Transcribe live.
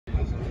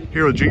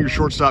Here with junior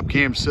shortstop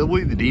Cam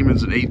Sibley, the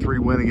Demons an 8-3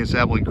 win against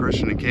Abilene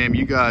Christian. And Cam,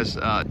 you guys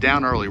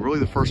down early, really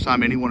the first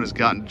time anyone has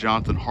gotten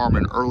Jonathan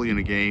Harmon early in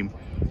a game,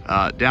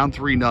 down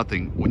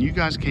 3-0. When you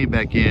guys came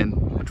back in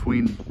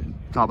between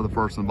top of the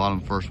first and the bottom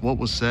of the first, what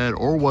was said,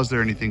 or was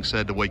there anything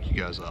said to wake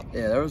you guys up?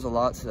 Yeah, there was a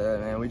lot said,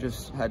 man. We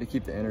just had to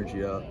keep the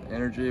energy up.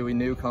 Energy, we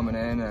knew coming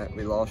in that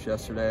we lost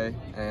yesterday,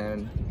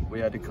 and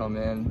we had to come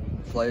in,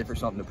 play for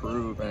something to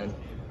prove, and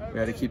we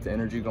had to keep the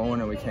energy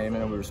going, and we came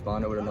in and we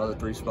responded with another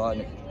 3 spot,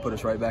 and it put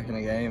us right back in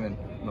the game, and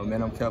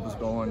momentum kept us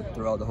going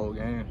throughout the whole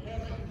game.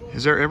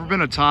 Has there ever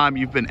been a time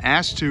you've been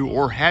asked to,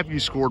 or have you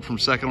scored from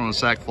second on a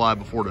sac fly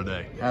before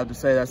today? I have to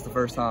say that's the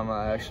first time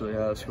I actually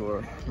have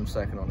scored from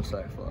second on a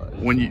sac fly.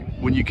 When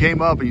you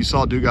came up and you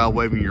saw Dugas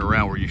waving you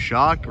around, were you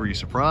shocked? Were you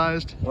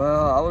surprised?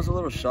 Well, I was a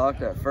little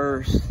shocked at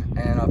first,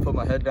 and I put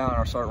my head down and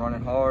I started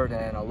running hard,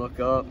 and I look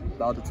up,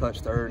 about to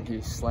touch third, and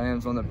he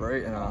slams on the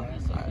brake, and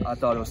I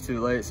thought it was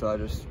too late, so I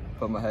just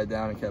put my head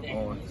down and kept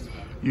going.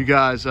 You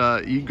guys,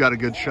 you got a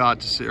good shot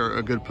to see, or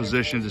a good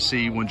position to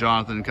see when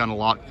Jonathan kind of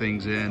locked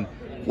things in.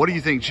 What do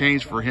you think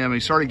changed for him? He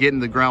started getting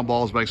the ground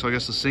balls back, so I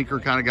guess the sinker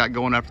kind of got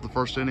going after the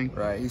first inning?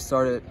 Right, he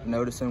started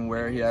noticing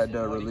where he had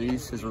to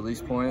release his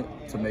release point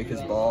to make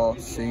his ball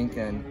sink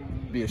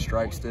and be a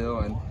strike still,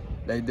 and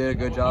they did a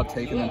good job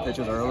taking them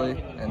pitches early,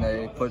 and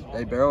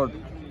they barreled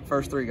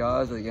first 3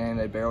 guys of the game,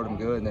 they barreled him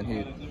good, and then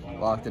he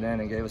locked it in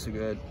and gave us a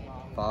good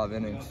 5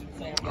 innings.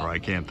 All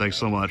right, Cam, thanks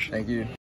so much. Thank you.